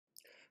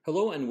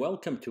Hello and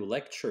welcome to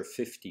lecture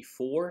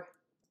 54.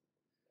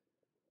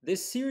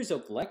 This series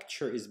of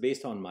lecture is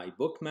based on my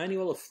book,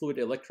 Manual of Fluid,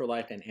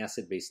 Electrolyte, and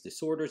Acid-Based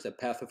Disorders, a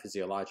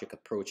Pathophysiologic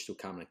Approach to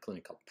Common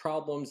Clinical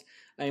Problems.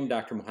 I am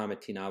Dr.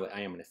 Mohammad Tinawi. I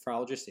am a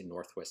nephrologist in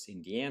Northwest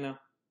Indiana.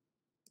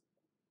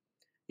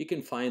 You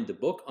can find the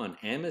book on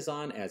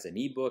Amazon as an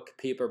ebook,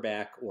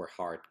 paperback, or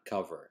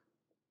hardcover.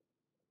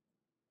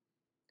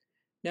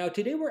 Now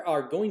today we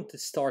are going to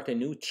start a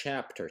new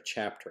chapter,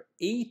 chapter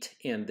 8,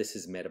 and this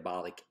is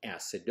Metabolic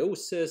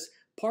Acidosis.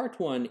 Part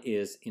 1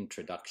 is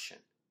Introduction.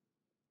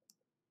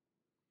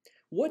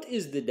 What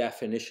is the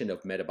definition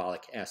of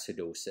metabolic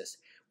acidosis?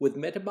 With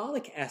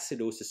metabolic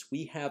acidosis,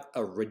 we have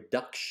a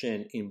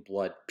reduction in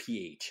blood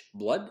pH.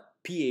 Blood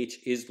pH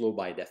is low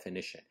by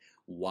definition.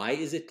 Why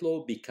is it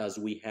low? Because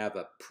we have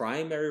a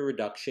primary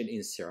reduction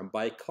in serum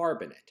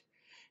bicarbonate.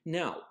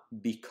 Now,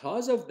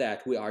 because of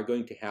that, we are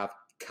going to have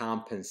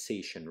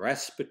compensation,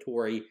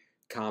 respiratory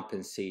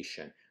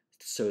compensation.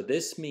 So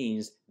this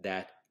means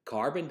that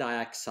carbon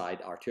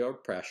dioxide arterial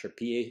pressure,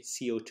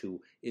 PaCO2,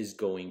 is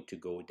going to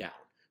go down.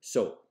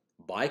 So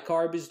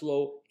bicarb is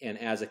low, and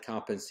as a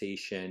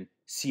compensation,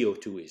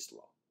 CO2 is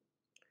low.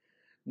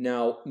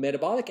 Now,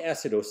 metabolic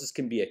acidosis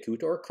can be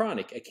acute or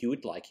chronic.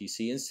 Acute, like you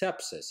see in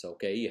sepsis,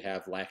 okay? You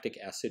have lactic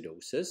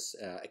acidosis,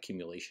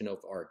 accumulation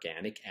of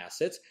organic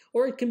acids,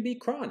 or it can be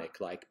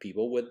chronic, like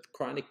people with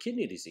chronic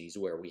kidney disease,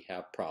 where we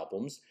have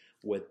problems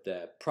with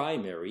the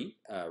primary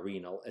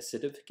renal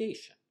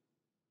acidification.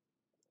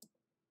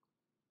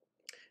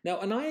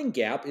 Now, anion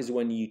gap is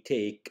when you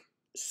take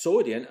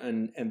sodium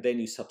and then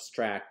you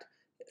subtract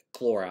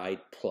chloride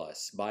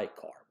plus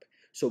bicarb.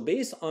 So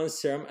based on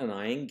serum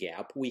anion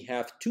gap, we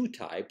have two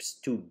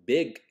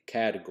big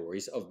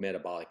categories of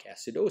metabolic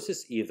acidosis,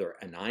 either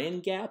anion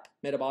gap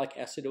metabolic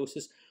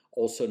acidosis,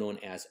 also known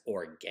as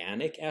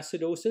organic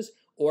acidosis,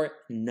 or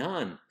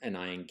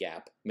non-anion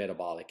gap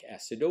metabolic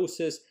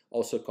acidosis,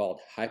 also called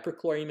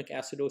hyperchloremic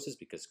acidosis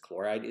because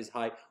chloride is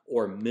high,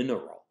 or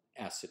mineral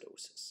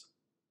acidosis.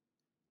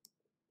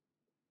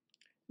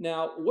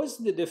 Now, what's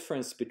the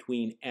difference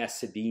between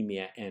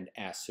acidemia and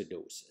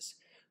acidosis?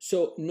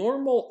 So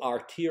normal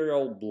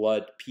arterial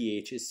blood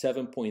pH is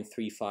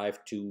 7.35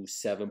 to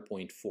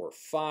 7.45.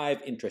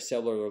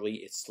 Intracellularly,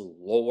 it's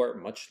lower,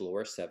 much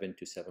lower, 7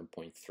 to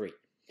 7.3.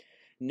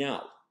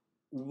 Now,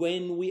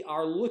 when we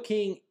are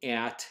looking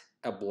at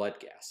a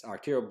blood gas,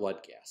 arterial blood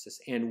gases,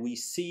 and we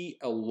see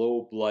a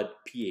low blood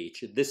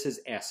pH, this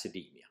is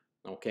acidemia,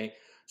 okay?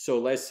 So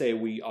let's say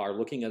we are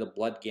looking at a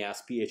blood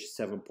gas pH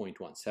 7.1,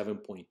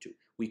 7.2.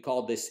 We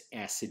call this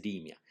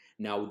acidemia.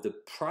 Now, the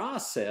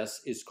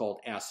process is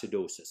called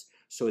acidosis.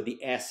 So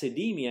the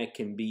acidemia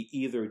can be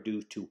either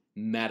due to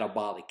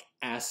metabolic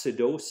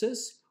acidosis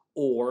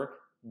or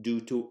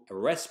due to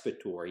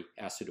respiratory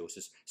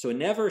acidosis. So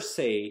never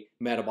say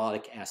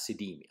metabolic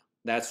acidemia.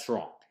 That's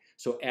wrong.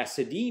 So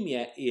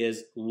acidemia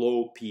is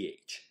low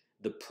pH.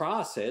 The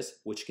process,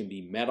 which can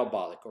be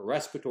metabolic or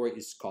respiratory,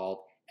 is called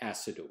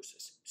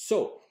acidosis.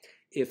 So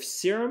if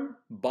serum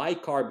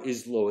bicarb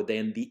is low,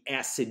 then the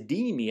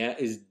acidemia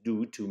is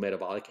due to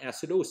metabolic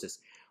acidosis.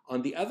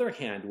 On the other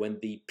hand, when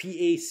the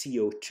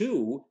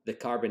PaCO2, the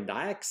carbon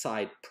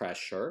dioxide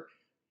pressure,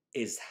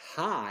 is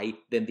high,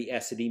 then the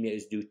acidemia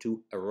is due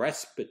to a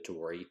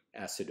respiratory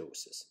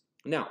acidosis.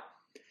 Now,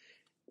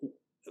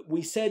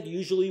 we said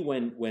usually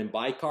when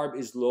bicarb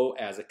is low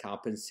as a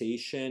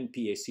compensation,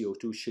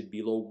 PaCO2 should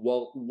be low.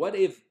 Well, what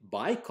if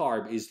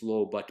bicarb is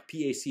low but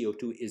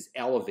PaCO2 is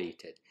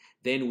elevated?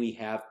 Then we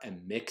have a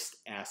mixed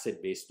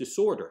acid-base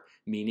disorder,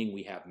 meaning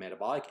we have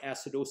metabolic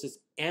acidosis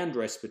and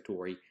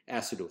respiratory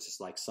acidosis,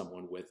 like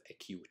someone with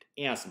acute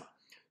asthma.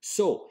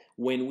 So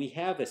when we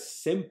have a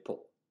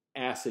simple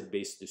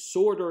acid-base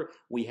disorder,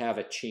 we have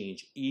a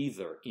change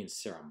either in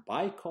serum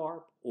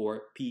bicarb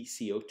or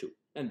PaCO2,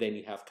 and then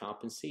you have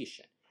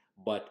compensation.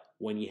 But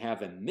when you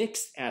have a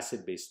mixed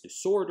acid-base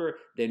disorder,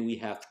 then we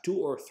have 2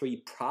 or 3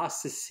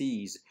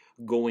 processes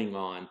going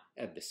on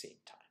at the same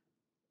time.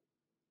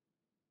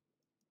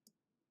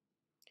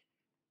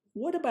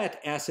 What about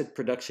acid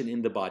production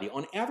in the body?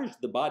 On average,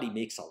 the body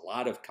makes a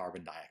lot of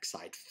carbon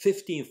dioxide,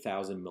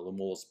 15,000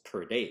 millimoles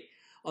per day.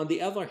 On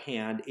the other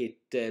hand, it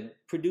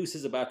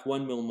produces about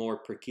 1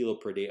 millimole per kilo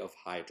per day of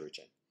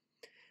hydrogen.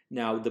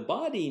 Now, the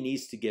body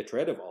needs to get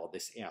rid of all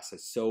this acid,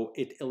 so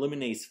it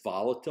eliminates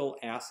volatile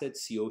acid,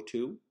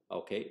 CO2,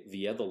 okay,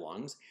 via the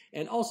lungs,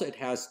 and also it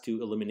has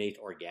to eliminate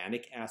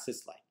organic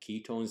acids like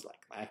ketones, like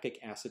lactic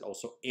acid,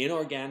 also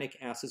inorganic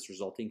acids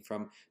resulting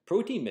from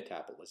protein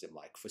metabolism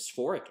like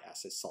phosphoric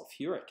acid,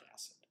 sulfuric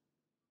acid.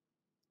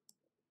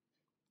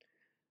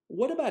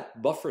 What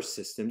about buffer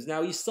systems?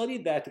 Now, you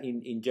studied that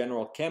in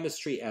general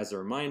chemistry. As a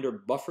reminder,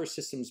 buffer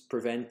systems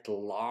prevent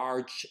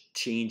large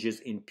changes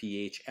in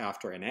pH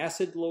after an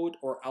acid load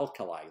or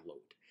alkali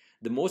load.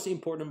 The most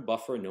important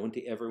buffer known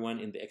to everyone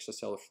in the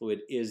extracellular fluid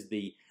is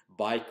the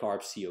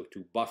bicarb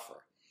CO2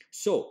 buffer.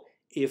 So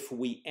if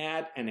we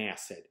add an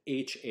acid,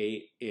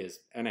 HA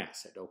is an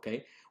acid,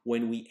 okay?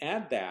 When we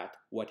add that,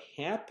 what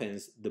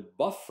happens, the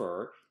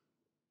buffer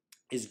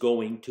is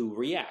going to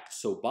react.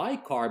 So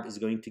bicarb is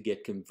going to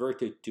get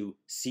converted to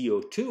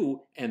CO2,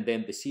 and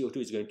then the CO2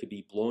 is going to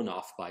be blown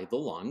off by the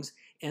lungs,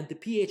 and the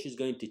pH is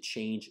going to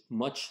change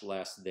much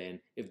less than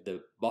if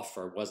the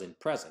buffer wasn't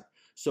present.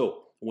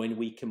 So when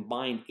we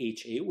combine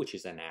HA, which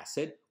is an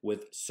acid,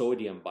 with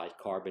sodium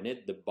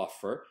bicarbonate, the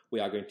buffer, we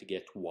are going to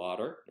get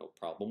water, no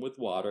problem with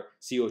water.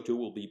 CO2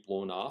 will be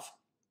blown off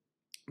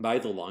by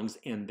the lungs,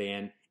 and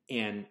then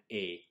Na,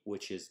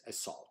 which is a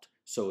salt.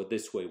 So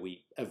this way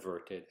we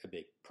averted a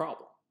big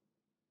problem.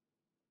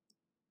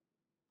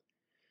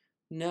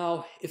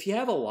 Now, if you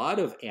have a lot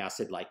of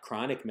acid, like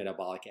chronic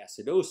metabolic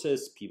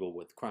acidosis, people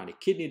with chronic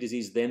kidney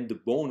disease, then the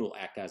bone will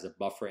act as a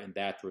buffer, and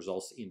that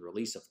results in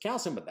release of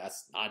calcium, but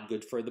that's not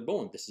good for the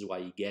bone. This is why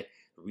you get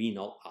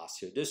renal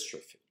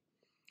osteodystrophy.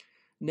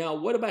 Now,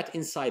 what about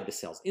inside the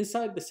cells?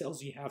 Inside the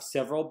cells, you have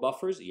several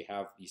buffers. You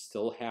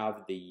still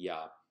have the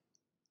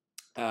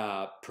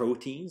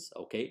proteins,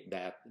 okay,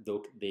 that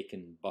though they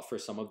can buffer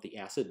some of the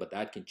acid, but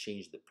that can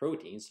change the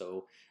protein.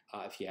 So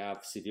if you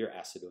have severe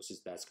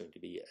acidosis, that's going to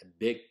be a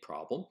big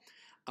problem.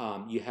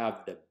 You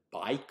have the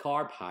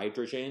bicarb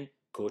hydrogen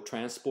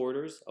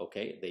co-transporters,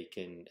 okay, they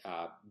can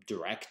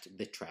direct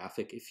the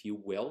traffic, if you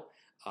will,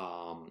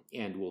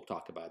 and we'll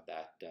talk about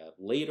that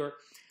later.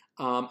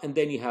 And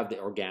then you have the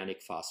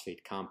organic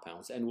phosphate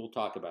compounds, and we'll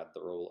talk about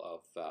the role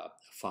of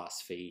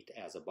phosphate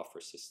as a buffer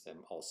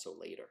system also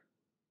later.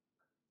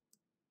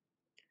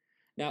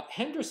 Now,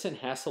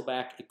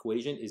 Henderson-Hasselbach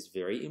equation is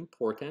very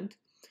important.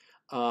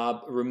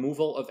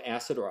 Removal of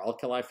acid or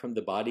alkali from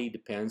the body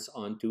depends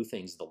on two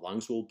things. The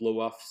lungs will blow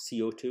off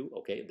CO2,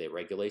 okay, they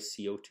regulate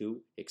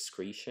CO2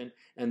 excretion,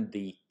 and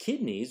the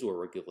kidneys will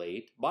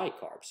regulate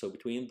bicarb. So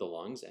between the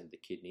lungs and the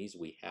kidneys,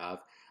 we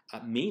have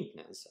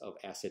maintenance of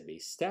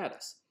acid-base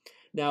status.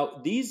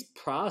 Now, these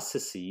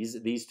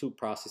two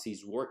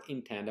processes work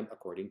in tandem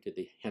according to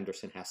the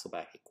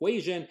Henderson-Hasselbach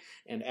equation.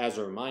 And as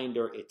a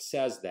reminder, it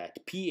says that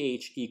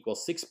pH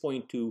equals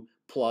 6.2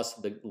 plus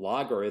the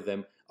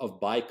logarithm of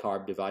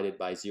bicarb divided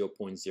by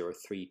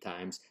 0.03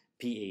 times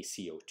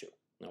PaCO2.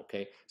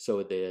 Okay,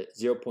 so the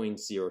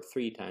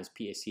 0.03 times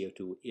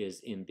PaCO2 is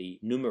in the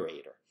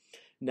numerator.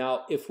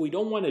 Now, if we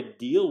don't want to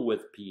deal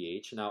with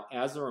pH, now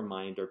as a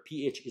reminder,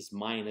 pH is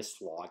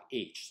minus log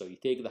H. So you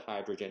take the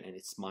hydrogen and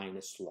it's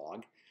minus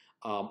log,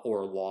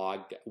 or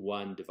log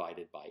 1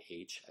 divided by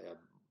H.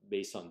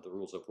 Based on the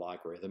rules of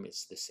logarithm,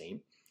 it's the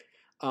same.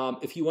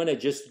 If you want to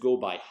just go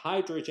by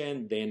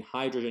hydrogen, then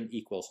hydrogen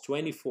equals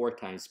 24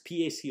 times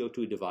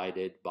PaCO2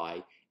 divided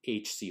by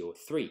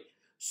HCO3.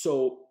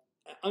 So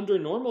under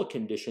normal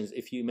conditions,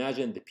 if you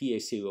imagine the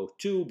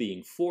PaCO2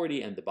 being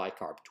 40 and the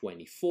bicarb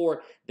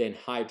 24, then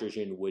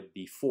hydrogen would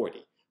be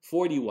 40.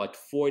 40 what?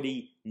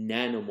 40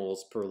 nanomoles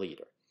per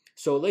liter.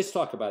 So let's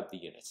talk about the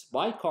units.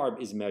 Bicarb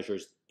is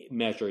measured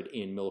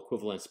in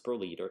milliequivalents per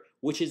liter,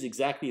 which is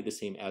exactly the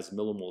same as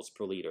millimoles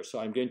per liter. So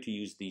I'm going to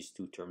use these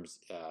two terms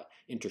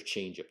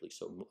interchangeably.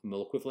 So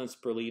milliequivalents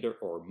per liter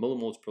or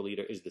millimoles per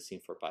liter is the same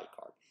for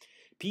bicarb.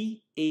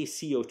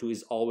 PaCO2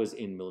 is always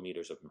in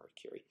millimeters of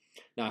mercury.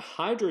 Now,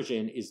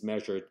 hydrogen is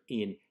measured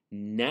in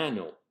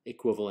nano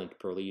equivalent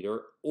per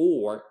liter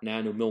or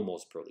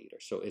nanomillimoles per liter.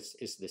 So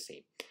it's the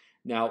same.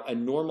 Now, a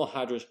normal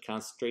hydrogen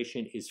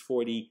concentration is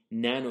 40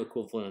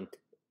 nanoequivalent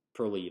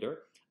per liter,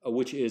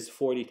 which is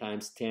 40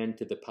 times 10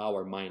 to the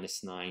power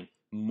minus 9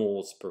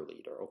 moles per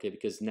liter, okay,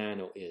 because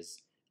nano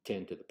is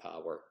 10 to the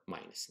power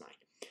minus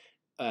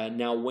 9.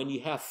 Now, when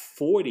you have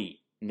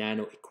 40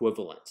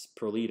 nanoequivalents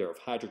per liter of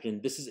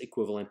hydrogen, this is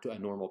equivalent to a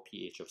normal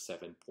pH of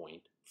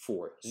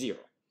 7.40.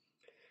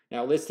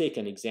 Now, let's take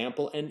an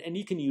example, and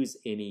you can use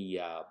any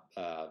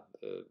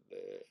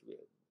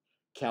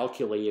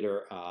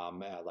calculator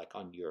like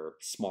on your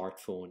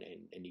smartphone,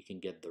 and you can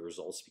get the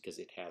results because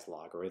it has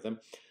logarithm.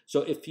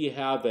 So if you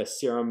have a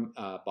serum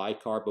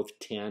bicarb of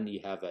 10, you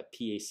have a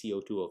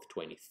PaCO2 of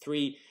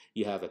 23,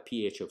 you have a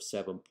pH of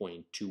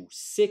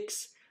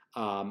 7.26,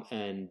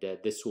 and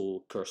this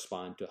will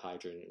correspond to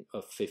hydrogen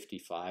of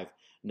 55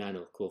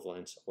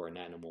 nanoequivalents or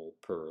nanomole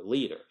per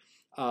liter.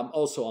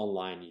 Also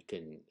online,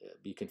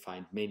 you can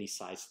find many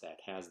sites that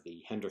has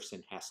the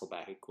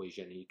Henderson-Hasselbach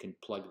equation, and you can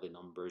plug the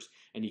numbers,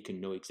 and you can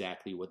know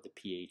exactly what the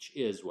pH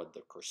is, what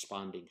the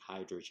corresponding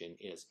hydrogen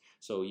is.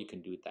 So you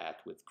can do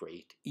that with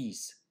great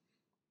ease.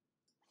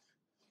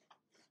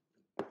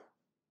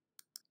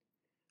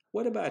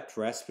 What about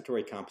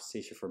respiratory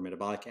compensation for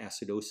metabolic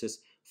acidosis?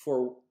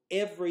 For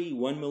every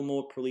 1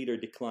 millimole per liter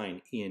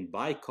decline in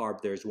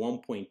bicarb, there's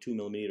 1.2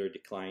 millimeter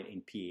decline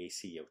in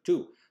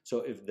PaCO2.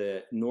 So if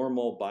the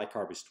normal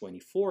bicarb is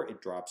 24,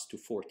 it drops to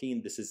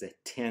 14. This is a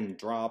 10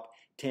 drop.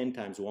 10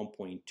 times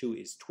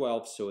 1.2 is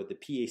 12. So the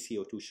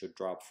PaCO2 should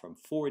drop from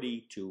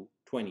 40 to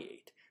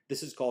 28.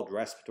 This is called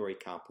respiratory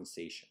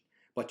compensation.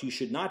 But you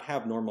should not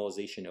have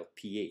normalization of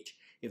pH.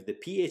 If the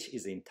pH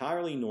is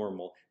entirely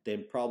normal,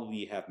 then probably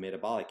you have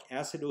metabolic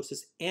acidosis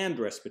and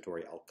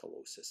respiratory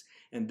alkalosis.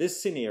 And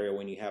this scenario,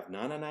 when you have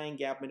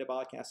non-anion-gap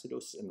metabolic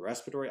acidosis and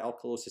respiratory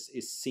alkalosis,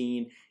 is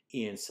seen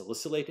in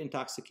salicylate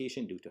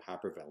intoxication due to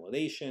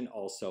hyperventilation,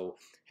 also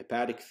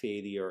hepatic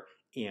failure,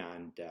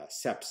 and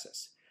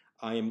sepsis.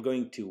 I am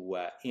going to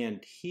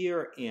end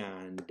here,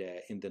 and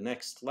in the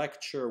next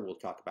lecture, we'll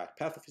talk about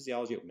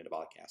pathophysiology of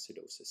metabolic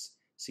acidosis.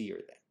 See you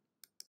then.